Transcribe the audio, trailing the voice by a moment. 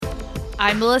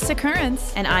I'm Melissa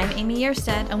Currens. And I'm Amy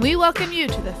Yerstead. And we welcome you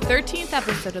to the 13th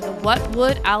episode of the What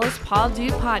Would Alice Paul Do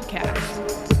podcast.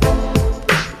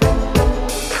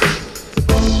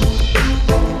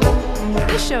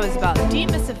 This show is about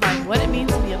demystifying what it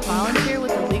means to be a volunteer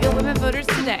with the League of Women Voters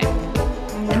today.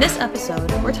 In this episode,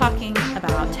 we're talking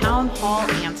about town hall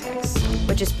antics,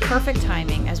 which is perfect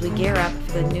timing as we gear up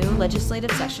for the new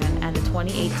legislative session and the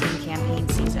 2018 campaign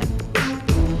season.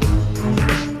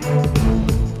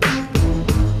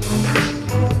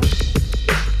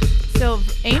 So,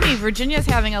 Amy, Virginia's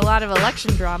having a lot of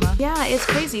election drama. Yeah, it's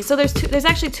crazy. So there's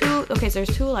actually two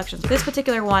elections. This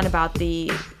particular one about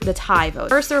the tie vote.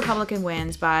 First, the Republican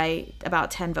wins by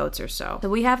about 10 votes or so. So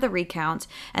we have the recount,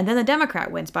 and then the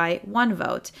Democrat wins by 1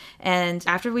 vote. And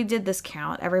after we did this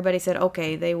count, everybody said,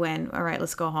 okay, they win. All right,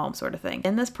 let's go home, sort of thing.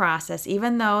 In this process,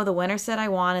 even though the winner said I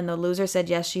won and the loser said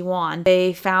yes, she won,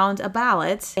 they found a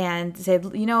ballot and said,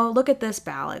 look at this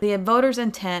ballot. The voter's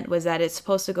intent was that it's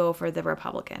supposed to go for the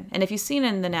Republican. And if you've seen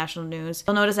in the national news,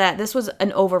 you'll notice that this was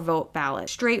an overvote ballot.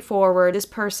 Straightforward. This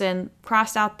person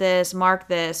crossed out this, marked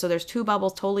this, so there's 2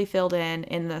 bubbles totally filled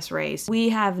in this race. We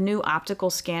have new optical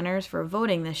scanners for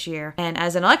voting this year, and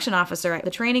as an election officer, the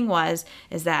training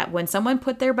is that when someone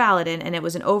put their ballot in and it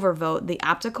was an overvote, the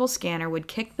optical scanner would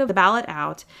kick the ballot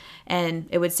out and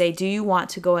it would say, do you want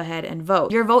to go ahead and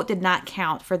vote? Your vote did not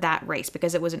count for that race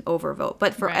because it was an overvote,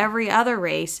 but for every other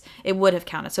race, it would have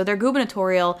counted. So their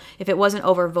gubernatorial, if it wasn't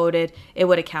overvoted, it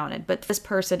would have counted, but this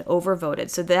person overvoted.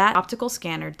 So that optical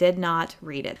scanner did not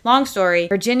read it. Long story,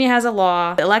 Virginia has a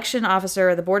law. The election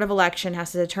officer, the Board of Election,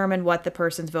 has to determine what the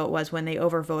person's vote was when they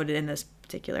overvoted in this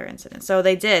particular incident. So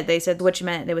they did. They said which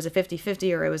meant it was a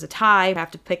 50-50 or it was a tie. You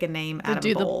have to pick a name out of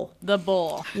a bowl. The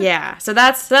bowl. Yeah. So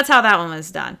that's how that one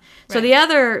was done. So the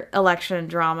other election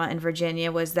drama in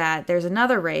Virginia was that there's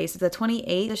another race, the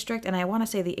 28th district, and I want to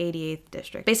say the 88th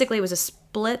district. Basically, it was a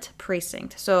split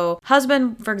precinct. So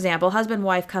husband, for example,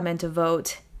 husband-wife come in to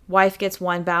vote. Wife gets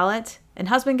 1 ballot and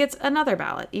husband gets another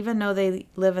ballot. Even though they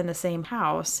live in the same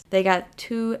house, they got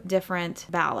 2 different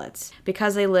ballots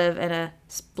because they live in a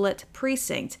split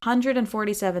precinct.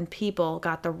 147 people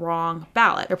got the wrong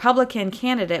ballot. The Republican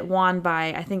candidate won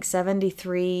by, I think,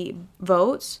 73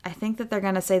 votes. I think that they're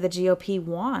going to say the GOP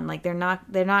won. Like they're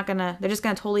just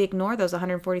going to totally ignore those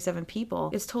 147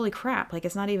 people. It's totally crap. Like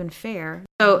it's not even fair.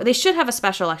 So they should have a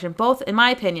special election. Both, in my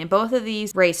opinion, both of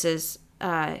these races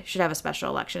should have a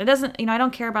special election. It doesn't, I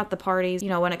don't care about the parties.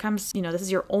 When it comes, this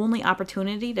is your only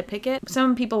opportunity to pick it.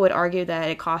 Some people would argue that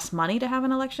it costs money to have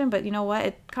an election, but you know what?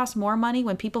 It costs more money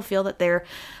when people feel that their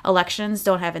elections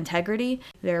don't have integrity,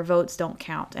 their votes don't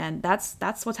count. And that's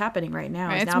what's happening right now.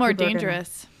 Right, it's more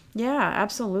dangerous. Yeah,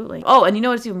 absolutely. Oh, and you know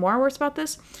what's even more worse about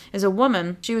this? Is a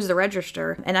woman, she was the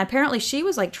register, and apparently she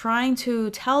was trying to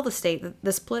tell the state that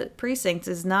the split precincts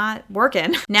is not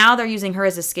working. Now they're using her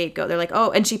as a scapegoat. They're like,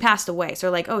 oh, and she passed away. So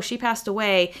they're like, oh, she passed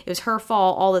away. It was her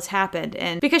fault. All this happened.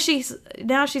 And because she's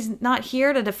not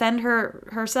here to defend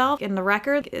herself in the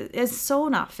record, it's so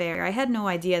not fair. I had no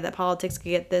idea that politics could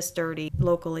get this dirty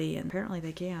locally, and apparently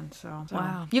they can. So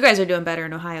wow. You guys are doing better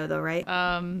in Ohio though, right?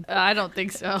 I don't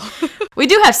think so. We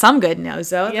do have some good news,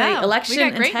 though. Yeah, the Election we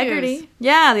got great Integrity. News.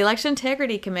 Yeah, the Election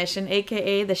Integrity Commission,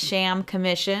 aka the Sham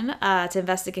Commission, to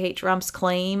investigate Trump's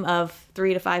claim of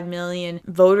 3 to 5 million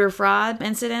voter fraud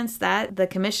incidents. That the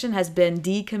commission has been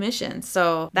decommissioned.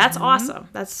 So that's awesome.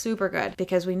 That's super good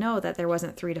because we know that there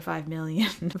wasn't 3 to 5 million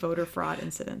voter fraud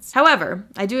incidents. However,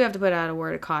 I do have to put out a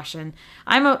word of caution.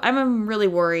 I'm really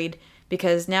worried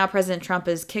because now President Trump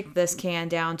has kicked this can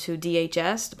down to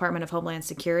DHS, Department of Homeland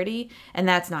Security, and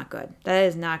that's not good. That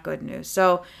is not good news.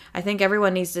 So I think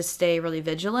everyone needs to stay really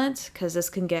vigilant because this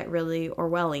can get really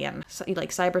Orwellian,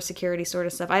 like cybersecurity sort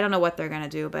of stuff. I don't know what they're going to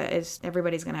do, but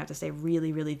everybody's going to have to stay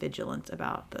really, really vigilant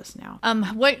about this now.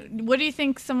 What do you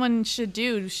think someone should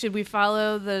do? Should we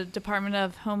follow the Department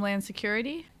of Homeland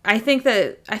Security? I think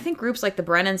groups like the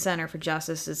Brennan Center for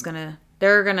Justice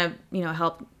they're going to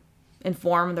help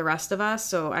inform the rest of us.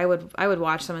 So I would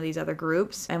watch some of these other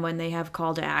groups, and when they have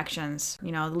call to actions, the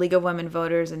League of Women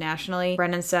Voters and nationally,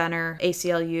 Brennan Center,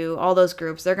 ACLU, all those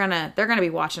groups, they're gonna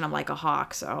be watching them like a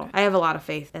hawk. So I have a lot of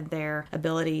faith in their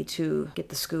ability to get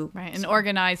the scoop, right, and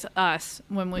organize us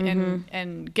when we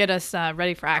and get us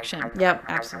ready for action. Yep,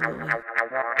 absolutely.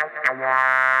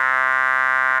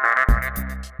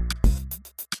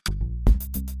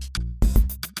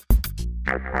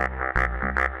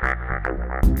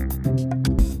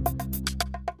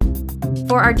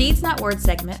 For our Deeds Not Words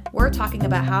segment, we're talking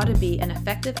about how to be an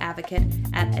effective advocate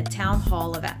at a town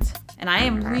hall event. And I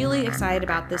am really excited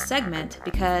about this segment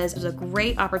because it's a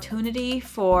great opportunity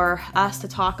for us to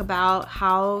talk about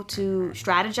how to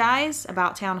strategize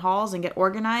about town halls and get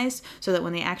organized so that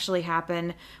when they actually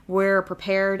happen, we're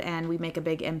prepared and we make a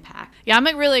big impact. Yeah, I'm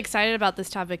really excited about this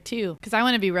topic too, because I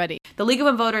want to be ready. The League of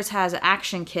Women Voters has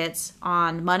action kits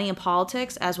on money and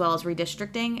politics as well as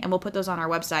redistricting, and we'll put those on our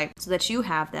website so that you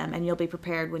have them and you'll be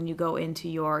prepared when you go into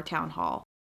your town hall.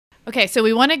 Okay, so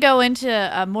we want to go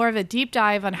into more of a deep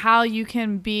dive on how you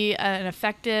can be an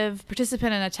effective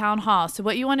participant in a town hall. So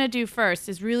what you want to do first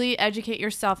is really educate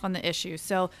yourself on the issue.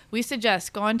 So we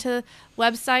suggest going to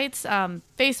websites,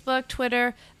 Facebook,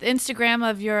 Twitter, the Instagram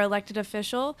of your elected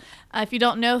official. If you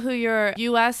don't know who your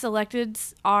U.S.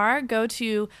 electeds are, go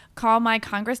to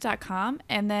callmycongress.com.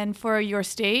 And then for your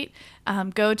state,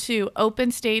 go to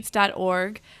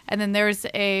openstates.org. And then there's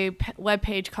a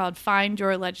webpage called Find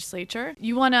Your Legislature.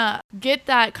 You want to get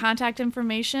that contact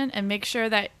information and make sure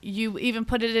that you even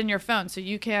put it in your phone so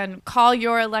you can call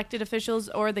your elected officials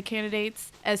or the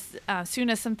candidates as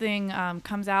soon as something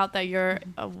comes out that you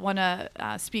want to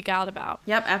speak out about.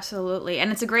 Yep, absolutely.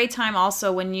 And it's a great time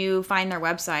also when you find their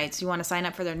websites. You want to sign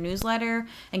up for their newsletter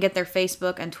and get their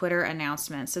Facebook and Twitter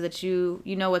announcements so that you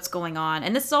know what's going on.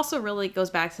 And this also really goes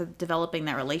back to developing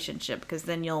that relationship, because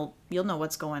then you'll know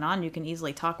what's going on. You can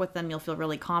easily talk with them. You'll feel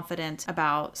really confident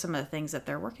about some of the things that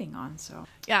they're working on. So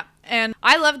yeah, and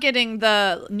I love getting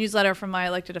the newsletter from my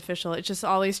elected official. It's just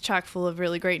always chock full of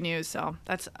really great news. So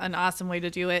that's an awesome way to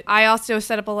do it. I also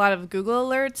set up a lot of Google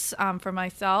alerts for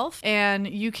myself, and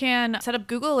you can set up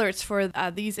Google alerts for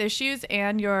these issues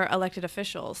and your elected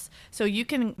officials, so you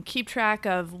can keep track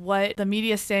of what the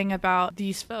media is saying about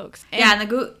these folks. And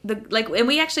and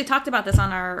we actually talked about this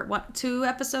on our 2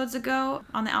 episodes ago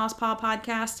on the Alice Paul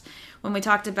podcast when we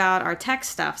talked about our tech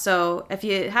stuff. So if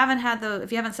you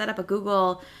haven't set up a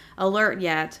Google alert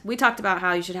yet, we talked about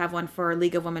how you should have one for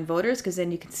League of Women Voters, because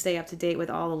then you can stay up to date with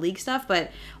all the league stuff,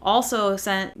 but also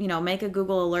make a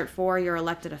Google alert for your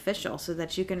elected official so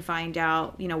that you can find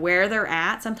out where they're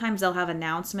at. Sometimes they'll have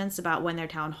announcements about when their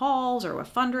town halls or a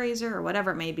fundraiser or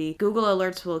whatever it may be. Google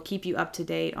alerts will keep you up to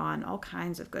date on all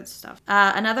kinds of good stuff.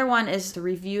 Another one is to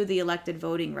review the elected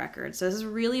voting record. So this is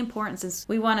really important since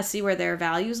we want to see where their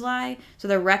values lie, so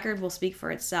the record will speak for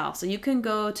itself. So you can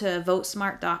go to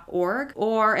votesmart.org,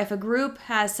 or if a group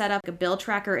has set up a bill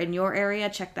tracker in your area,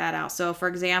 check that out. So for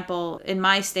example, in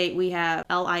my state, we have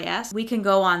LIS. We can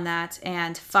go on that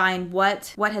and find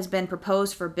what has been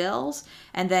proposed for bills,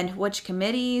 and then which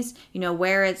committees,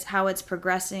 how it's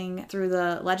progressing through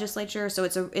the legislature. So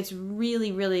it's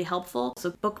really, really helpful. So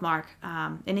bookmark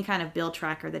any kind of bill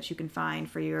tracker that you can find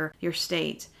for your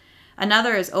state.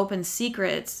 Another is Open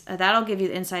Secrets. That'll give you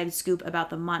the inside scoop about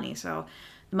the money. So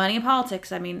money in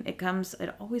politics,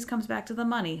 it always comes back to the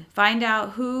money. Find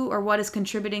out who or what is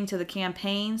contributing to the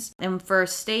campaigns. And for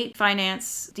state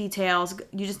finance details,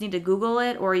 you just need to Google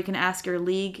it, or you can ask your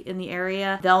league in the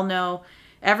area. They'll know.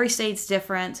 Every state's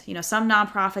different. Some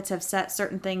nonprofits have set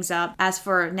certain things up. As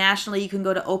for nationally, you can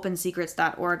go to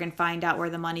opensecrets.org and find out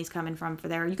where the money's coming from for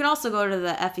there. You can also go to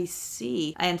the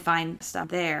FEC and find stuff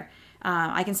there.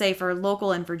 I can say for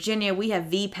local in Virginia, we have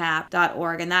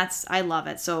vpap.org, and I love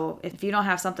it. So if you don't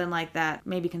have something like that,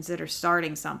 maybe consider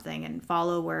starting something and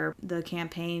follow where the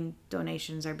campaign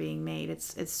donations are being made.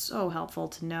 It's so helpful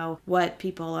to know what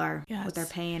people are, what they're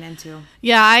paying into.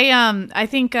 Yeah, I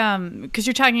think because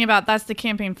you're talking about, that's the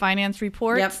campaign finance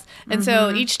reports. Yep. And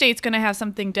so each state's going to have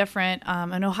something different.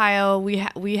 In Ohio, we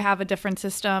have a different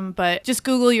system, but just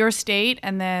Google your state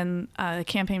and then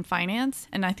campaign finance,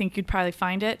 and I think you'd probably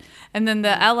find it. And then the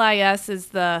LIS is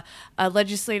the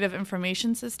Legislative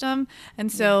Information System.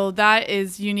 And so that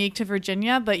is unique to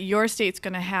Virginia, but your state's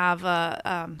going to have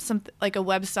something like a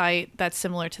website that's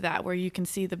similar to that, where you can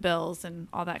see the bills and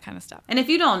all that kind of stuff. And if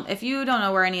you don't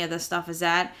know where any of this stuff is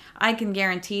at, I can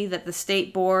guarantee that the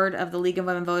state board of the League of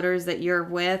Women Voters that you're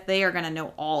with, they are going to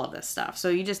know all of this stuff. So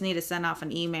you just need to send off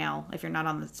an email if you're not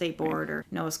on the state board or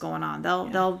know what's going on.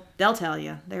 They'll tell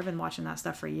you. They've been watching that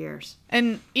stuff for years.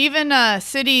 And even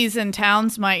cities and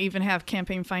towns might even have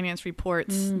campaign finance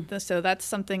reports. So that's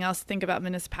something else to think about,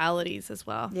 municipalities as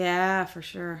well. Yeah, for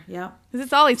sure. Yeah. Because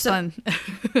it's always fun.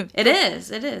 It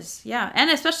is. Yeah. And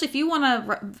especially if you want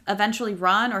to eventually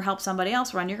run or help somebody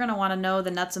else run, you're going to want to know the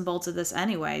nuts and bolts of this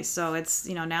anyway. So it's,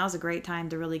 now's a great time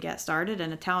to really get started.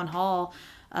 And a town hall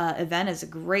event is a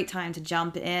great time to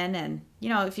jump in. And,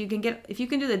 if you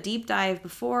can do the deep dive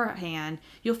beforehand,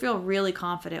 you'll feel really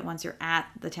confident once you're at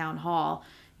the town hall.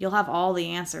 You'll have all the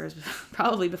answers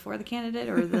probably before the candidate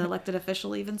or the elected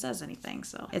official even says anything.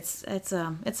 So it's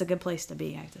a good place to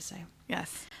be, I have to say.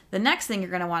 Yes. The next thing you're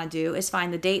going to want to do is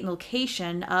find the date and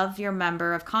location of your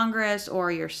member of Congress or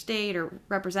your state or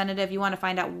representative. You want to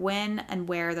find out when and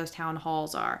where those town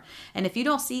halls are. And if you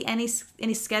don't see any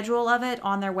schedule of it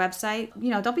on their website,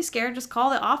 don't be scared. Just call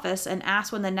the office and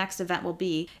ask when the next event will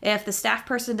be. If the staff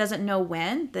person doesn't know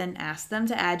when, then ask them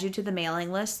to add you to the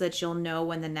mailing list so that you'll know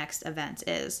when the next event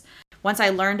is. Once I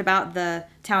learned about the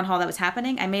town hall that was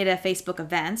happening, I made a Facebook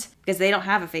event because they don't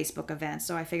have a Facebook event.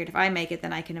 So I figured if I make it,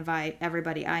 then I can invite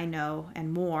everybody I know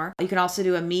and more. You can also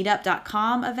do a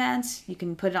meetup.com event. You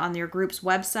can put it on your group's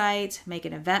website, make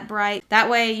an Eventbrite. That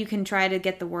way you can try to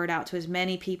get the word out to as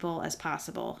many people as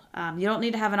possible. You don't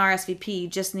need to have an RSVP, you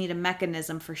just need a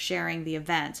mechanism for sharing the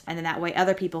event. And then that way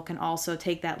other people can also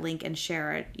take that link and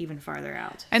share it even farther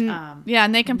out. And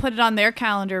and they can put it on their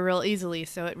calendar real easily.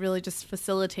 So it really just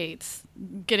facilitates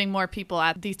getting more people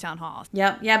at these town halls.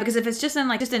 Yep. Yeah, because if it's just in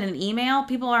an email,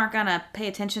 people aren't going to pay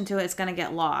attention to it. It's going to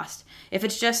get lost. If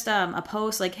it's just a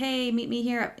post like, hey, meet me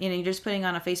here, you're just putting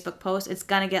on a Facebook post, it's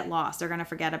going to get lost. They're going to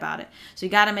forget about it. So you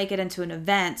got to make it into an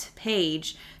event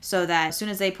page so that as soon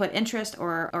as they put interest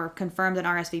or confirmed an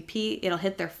RSVP, it'll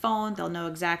hit their phone. They'll know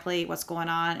exactly what's going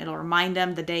on. It'll remind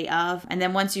them the day of. And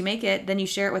then once you make it, then you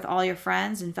share it with all your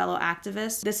friends and fellow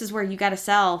activists. This is where you got to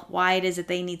sell why it is that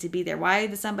they need to be there. Why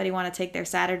does somebody want to take their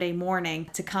Saturday morning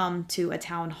to come to a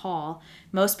town hall?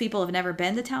 Most people have never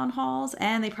been to town halls,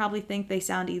 and they probably think they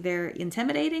sound either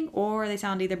intimidating or they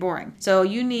sound either boring. So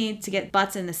you need to get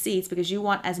butts in the seats because you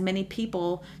want as many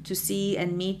people to see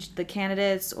and meet the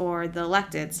candidates or the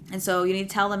electeds. And so you need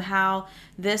to tell them how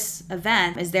this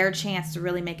event is their chance to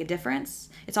really make a difference.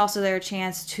 It's also their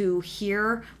chance to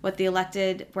hear what the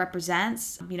elected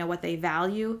represents, what they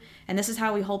value. And this is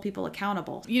how we hold people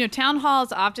accountable. Town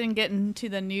halls often get into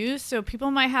the news, so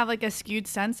people might have like a skewed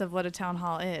sense of what a town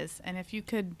hall is. And if you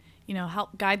could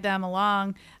help guide them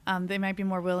along, they might be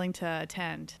more willing to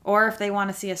attend. Or if they want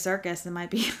to see a circus, it might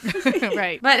be.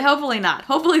 Right. But hopefully not.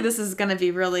 Hopefully this is going to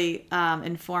be really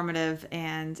informative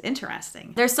and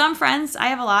interesting. There's some friends, I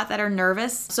have a lot, that are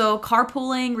nervous. So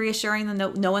carpooling, reassuring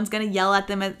them no one's going to yell at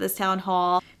them at this town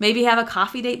hall. Maybe have a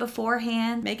coffee date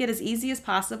beforehand. Make it as easy as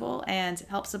possible and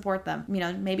help support them.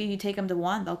 Maybe you take them to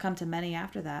one, they'll come to many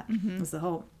after that. Mm-hmm. Is the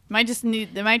hope.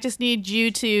 They might just need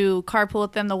you to carpool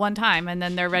with them the one time, and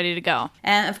then they're ready to go.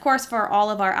 And of course, for all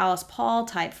of our Alice Paul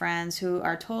type friends who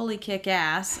are totally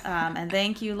kick-ass, and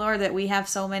thank you, Lord, that we have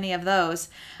so many of those,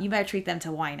 you better treat them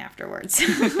to wine afterwards.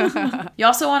 You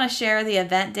also want to share the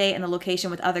event date and the location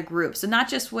with other groups. So not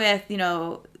just with,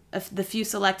 the few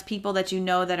select people that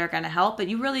that are going to help, but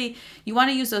you want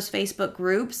to use those Facebook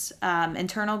groups,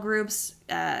 internal groups,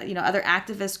 other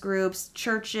activist groups,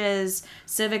 churches,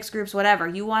 civics groups,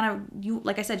 whatever.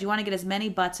 Like I said, you want to get as many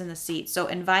butts in the seat. So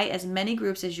invite as many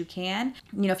groups as you can.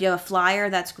 If you have a flyer,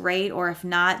 that's great. Or if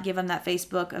not, give them that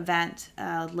Facebook event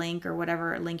link or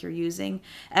whatever link you're using.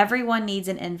 Everyone needs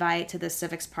an invite to the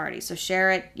civics party. So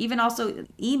share it, even also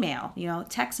email,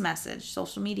 text message,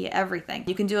 social media, everything.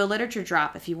 You can do a literature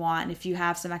drop if you want, and if you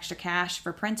have some extra cash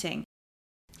for printing.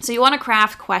 So you want to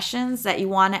craft questions that you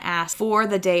want to ask for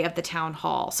the day of the town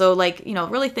hall. So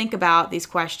really think about these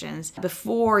questions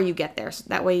before you get there. So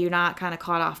that way you're not kind of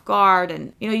caught off guard,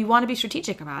 and, you want to be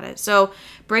strategic about it. So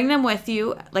bring them with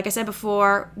you. Like I said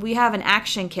before, we have an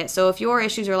action kit. So if your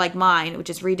issues are like mine, which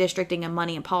is redistricting and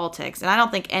money and politics, and I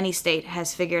don't think any state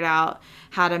has figured out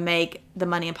how to make the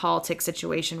money and politics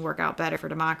situation work out better for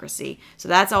democracy. So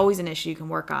that's always an issue you can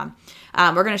work on.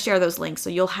 We're going to share those links. So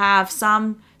you'll have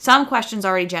some questions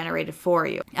already generated for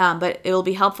you. But it will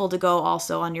be helpful to go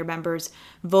also on your members'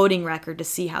 voting record to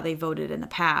see how they voted in the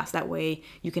past. That way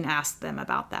you can ask them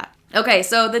about that. Okay,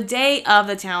 so the day of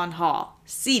the town hall,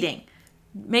 seating.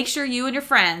 Make sure you and your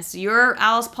friends, your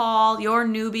Alice Paul, your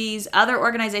newbies, other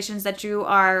organizations that you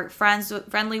are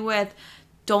friendly with,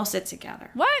 don't sit together.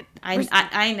 What?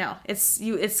 I know.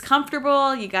 It's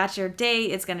comfortable. You got your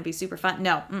date. It's going to be super fun.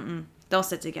 No, don't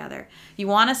sit together. You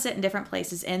want to sit in different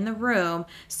places in the room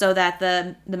so that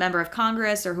the member of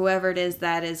Congress or whoever it is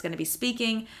that is going to be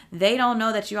speaking, they don't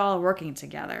know that you all are working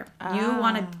together.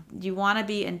 You want to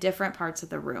be in different parts of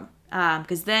the room.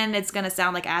 Because then it's going to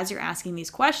sound like, as you're asking these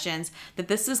questions, that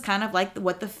this is kind of like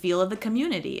what the feel of the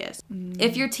community is.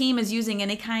 If your team is using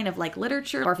any kind of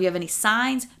literature, or if you have any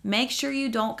signs, make sure you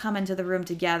don't come into the room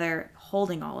together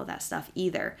holding all of that stuff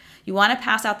either. You want to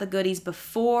pass out the goodies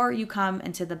before you come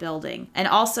into the building. And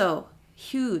also,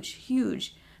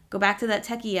 huge, go back to that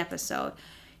techie episode.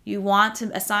 You want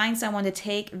to assign someone to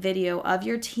take video of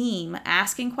your team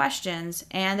asking questions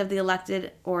and of the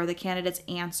elected or the candidate's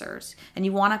answers. And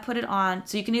you want to put it on,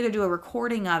 so you can either do a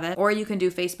recording of it or you can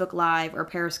do Facebook Live or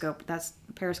Periscope.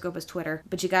 Periscope is Twitter,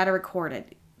 but you got to record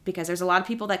it. because there's a lot of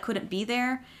people that couldn't be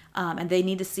there, and they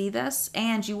need to see this,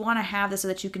 and you want to have this so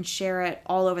that you can share it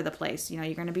all over the place. You're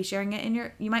going to be sharing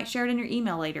it you might share it in your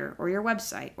email later, or your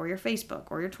website, or your Facebook,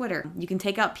 or your Twitter. You can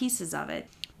take out pieces of it.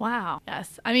 Wow.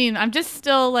 Yes. I mean, I'm just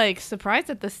still surprised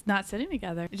at this not sitting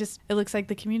together. It looks like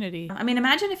the community. I mean,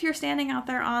 imagine if you're standing out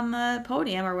there on the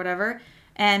podium or whatever,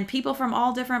 and people from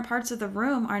all different parts of the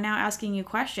room are now asking you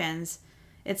questions.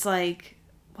 It's like,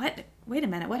 what? Wait a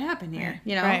minute, what happened here?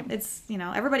 Right. It's,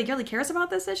 everybody really cares about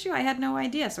this issue? I had no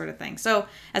idea, sort of thing. So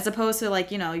as opposed to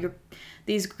you're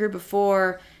these group of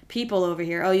 4 people over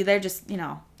here, they're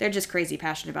just crazy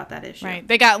passionate about that issue. Right.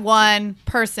 They got one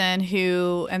person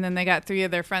and then they got 3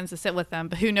 of their friends to sit with them,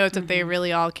 but who knows if they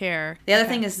really all care. The other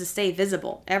thing is to stay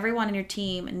visible. Everyone in your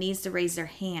team needs to raise their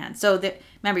hand. So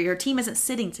remember, your team isn't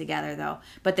sitting together though,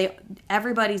 but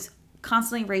everybody's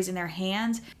constantly raising their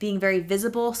hands, being very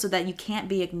visible so that you can't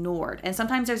be ignored. And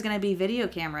sometimes there's going to be video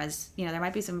cameras. There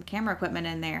might be some camera equipment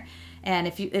in there. And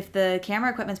if the camera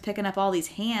equipment's picking up all these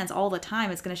hands all the time,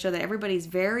 it's going to show that everybody's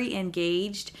very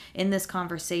engaged in this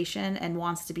conversation and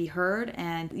wants to be heard.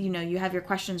 And, you have your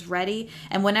questions ready.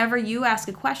 And whenever you ask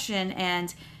a question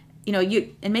and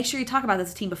make sure you talk about this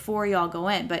as a team before you all go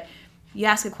in, but you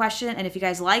ask a question, and if you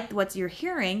guys like what you're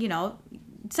hearing,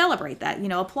 celebrate that,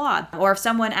 applaud. Or if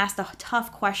someone asked a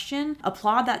tough question,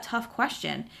 applaud that tough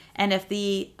question. And if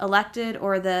the elected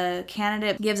or the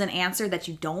candidate gives an answer that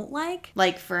you don't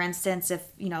like for instance, if,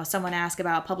 someone asks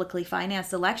about publicly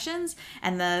financed elections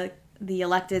and the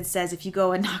elected says, if you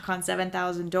go and knock on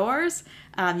 7,000 doors,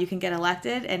 you can get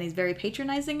elected, and he's very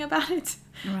patronizing about it.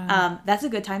 Wow. That's a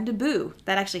good time to boo.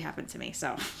 That actually happened to me.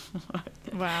 So,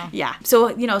 wow. Yeah.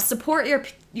 So, support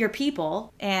your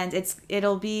people, and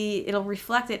it'll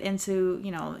reflect it into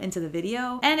the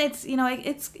video. And it's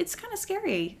kind of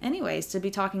scary anyways to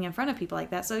be talking in front of people like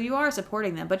that. So you are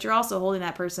supporting them, but you're also holding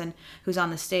that person who's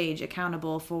on the stage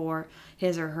accountable for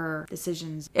his or her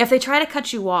decisions. If they try to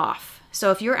cut you off,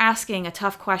 so if you're asking a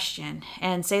tough question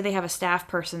and say they have a staff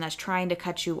person that's trying to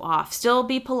cut you off, still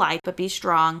be polite, but be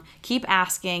strong. Keep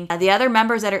asking. The other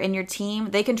members that are in your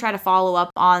team, they can try to follow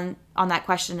up on that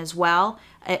question as well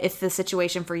if the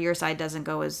situation for your side doesn't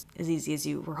go as easy as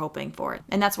you were hoping for it.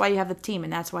 And that's why you have the team,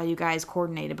 and that's why you guys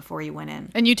coordinated before you went in.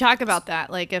 And you talk about that,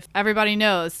 if everybody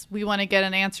knows we want to get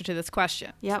an answer to this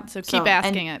question. Yep. So keep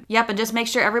asking it. Yep, and just make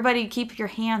sure everybody keep your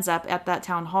hands up at that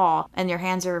town hall, and your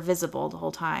hands are visible the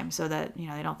whole time so that,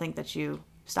 they don't think that you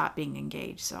stop being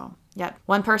engaged. So, yep.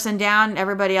 One person down,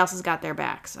 everybody else has got their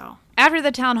back, so. After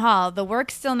the town hall, the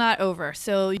work's still not over.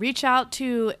 So reach out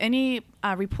to any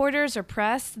reporters or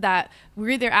press that were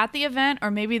either at the event or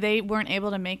maybe they weren't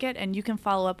able to make it, and you can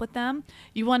follow up with them.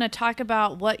 You want to talk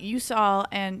about what you saw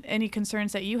and any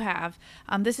concerns that you have.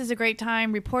 This is a great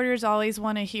time. Reporters always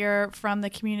want to hear from the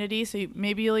community, so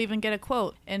maybe you'll even get a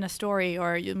quote in a story,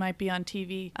 or you might be on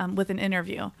TV with an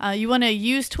interview. You want to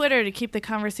use Twitter to keep the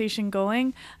conversation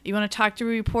going. You want to talk to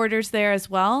reporters there as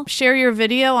well. Share your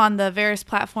video on the various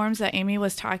platforms that Amy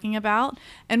was talking about.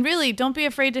 And really, don't be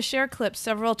afraid to share clips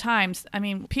several times. I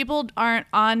mean, people aren't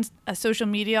on social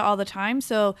media all the time,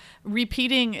 so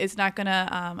repeating is not going to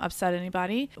upset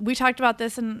anybody. We talked about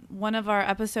this in one of our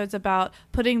episodes about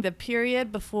putting the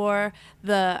period before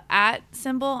the @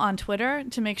 symbol on Twitter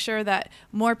to make sure that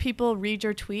more people read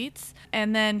your tweets.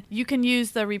 And then you can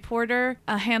use the reporter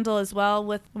handle as well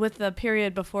with the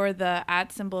period before the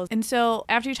 @ symbol. And so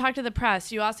after you talk to the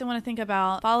press, you also want to think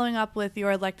about following up with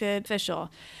your elected official.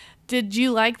 Did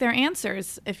you like their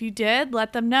answers? If you did,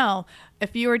 let them know.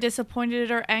 If you were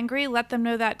disappointed or angry, let them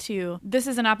know that too. This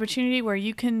is an opportunity where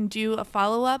you can do a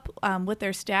follow-up with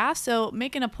their staff, so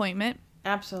make an appointment.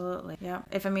 Absolutely. Yeah.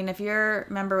 If your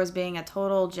member was being a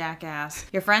total jackass,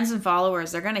 your friends and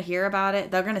followers, they're going to hear about it.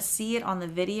 They're going to see it on the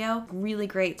video. Really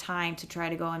great time to try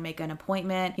to go and make an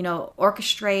appointment.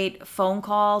 Orchestrate phone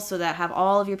calls so that have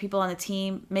all of your people on the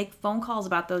team make phone calls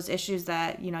about those issues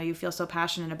that, you feel so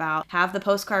passionate about. Have the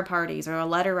postcard parties or a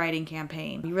letter writing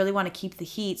campaign. You really want to keep the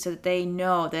heat so that they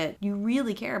know that you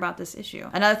really care about this issue.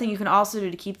 Another thing you can also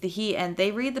do to keep the heat, and they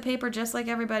read the paper just like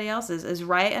everybody else's, is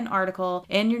write an article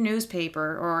in your newspaper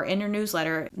or in your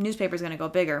newsletter. Newspaper is going to go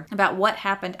bigger about what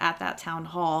happened at that town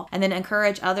hall, and then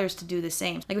encourage others to do the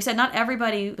same. Like we said, not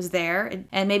everybody was there,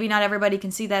 and maybe not everybody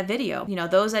can see that video.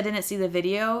 Those that didn't see the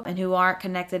video and who aren't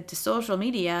connected to social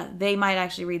media, they might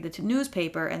actually read the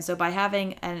newspaper. And so by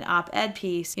having an op-ed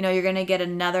piece, you're going to get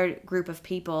another group of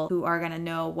people who are going to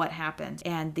know what happened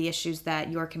and the issues that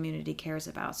your community cares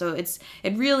about. So it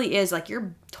really is like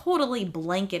you're totally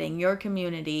blanketing your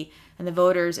community and the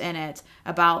voters in it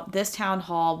about this town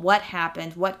hall, what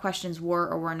happened, what questions were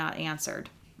or were not answered.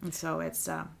 And so it's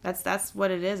that's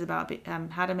what it is about,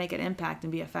 how to make an impact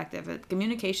and be effective. The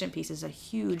communication piece is a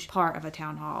huge part of a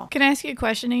town hall. Can I ask you a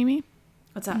question, Amy?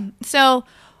 What's up? So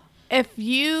if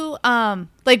you,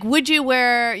 would you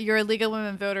wear your League of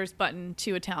Women Voters button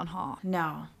to a town hall?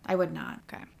 No, I would not.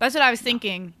 Okay. That's what I was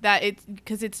thinking, that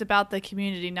because it's about the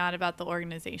community, not about the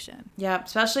organization. Yeah,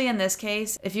 especially in this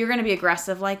case. If you're going to be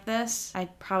aggressive like this, I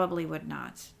probably would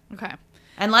not. Okay.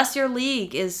 Unless your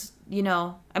league is, you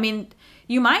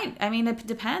might. It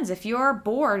depends. If your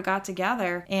board got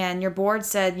together and your board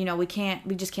said,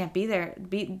 we just can't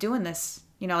be doing this.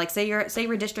 Say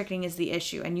redistricting is the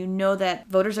issue, and you know that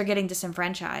voters are getting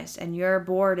disenfranchised, and your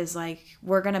board is like,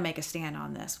 we're going to make a stand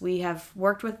on this. We have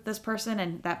worked with this person,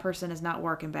 and that person is not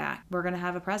working back. We're going to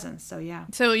have a presence. So, yeah.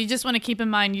 So you just want to keep in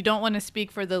mind, you don't want to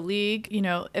speak for the league.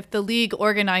 If the league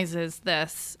organizes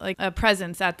this, like a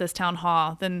presence at this town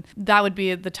hall, then that would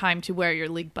be the time to wear your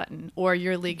league button or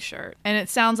your league shirt. And it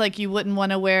sounds like you wouldn't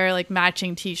want to wear like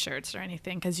matching t-shirts or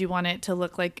anything, because you want it to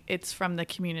look like it's from the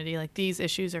community. Like these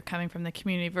issues are coming from the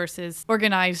community versus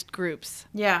organized groups.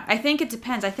 Yeah, I think it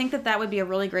depends. I think that would be a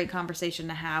really great conversation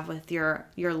to have with your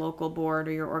local board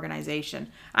or your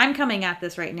organization. I'm coming at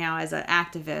this right now as an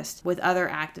activist with other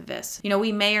activists.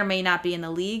 We may or may not be in the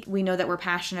league. We know that we're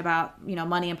passionate about,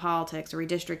 money in politics or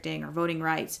redistricting or voting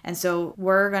rights. And so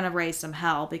we're going to raise some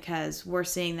hell because we're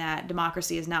seeing that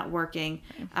democracy is not working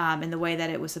in the way that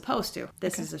it was supposed to.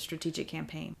 This is a strategic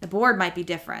campaign. The board might be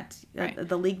different. Right.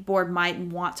 The league board might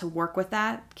want to work with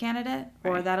that candidate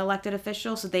or that elected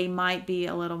official, so they might be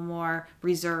a little more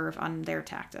reserved on their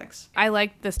tactics. I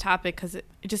like this topic because it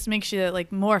just makes you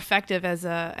like more effective as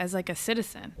a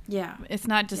citizen. Yeah, it's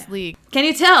not just league. Can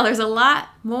you tell there's a lot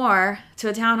more to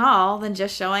a town hall than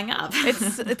just showing up?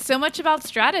 It's so much about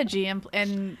strategy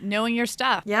and knowing your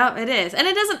stuff. Yeah, it is, and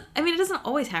it doesn't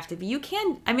always have to be. You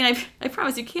can, I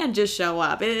promise you can just show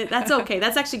up. That's okay.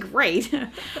 That's actually great.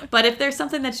 But if there's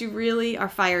something that you really are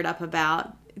fired up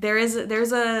about, there's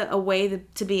a way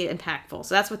to be impactful.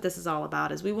 So that's what this is all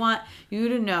about, is we want you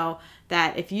to know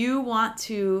that if you want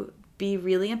to be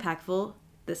really impactful,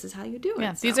 this is how you do it.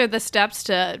 Yeah, these are the steps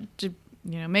to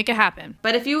make it happen.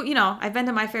 But if I've been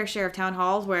to my fair share of town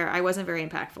halls where I wasn't very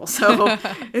impactful. So,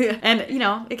 and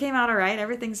it came out all right.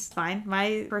 Everything's fine.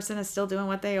 My person is still doing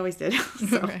what they always did.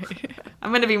 So right.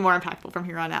 I'm going to be more impactful from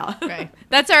here on out. Right.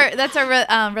 That's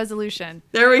our resolution.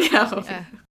 There we go. Yeah.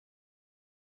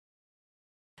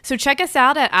 So check us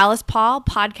out at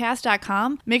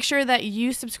alicepaulpodcast.com. Make sure that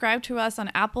you subscribe to us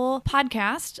on Apple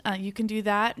Podcast. You can do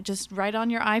that just right on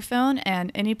your iPhone,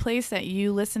 and any place that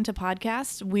you listen to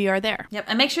podcasts, we are there. Yep,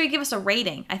 and make sure you give us a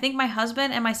rating. I think my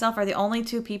husband and myself are the only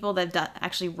two people that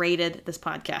actually rated this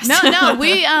podcast. No,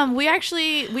 we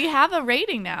have a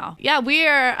rating now. Yeah, we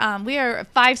are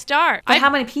 5 stars. But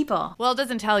how many people? Well, it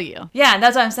doesn't tell you. Yeah,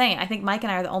 that's what I'm saying. I think Mike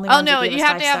and I are the only ones. Oh no, who you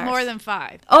have to have stars. more than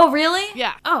 5. Oh really?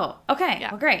 Yeah. Oh, okay. Yeah.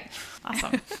 Well, great.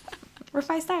 Awesome. We're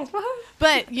 5 stars.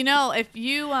 But if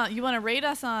you want to rate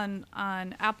us on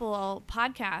Apple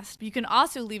Podcast, you can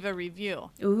also leave a review.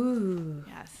 Ooh.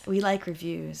 Yes. We like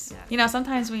reviews. Yes.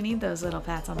 Sometimes we need those little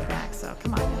pats on the back. So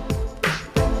come on now.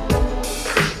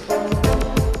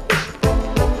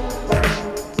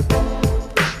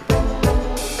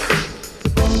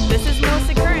 This is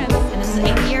Melissa Curran. And this is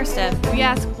Amy Yerstead. We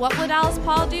ask, what would Alice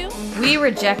Paul do? We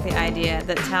reject the idea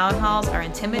that town halls are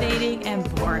intimidating and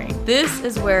boring. This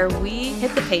is where we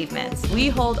hit the pavement. We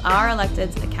hold our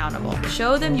electeds accountable.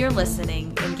 Show them you're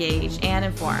listening, engaged, and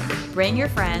informed. Bring your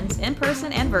friends, in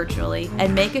person and virtually,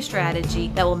 and make a strategy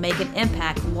that will make an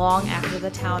impact long after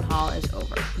the town hall is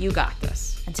over. You got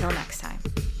this. Until next time.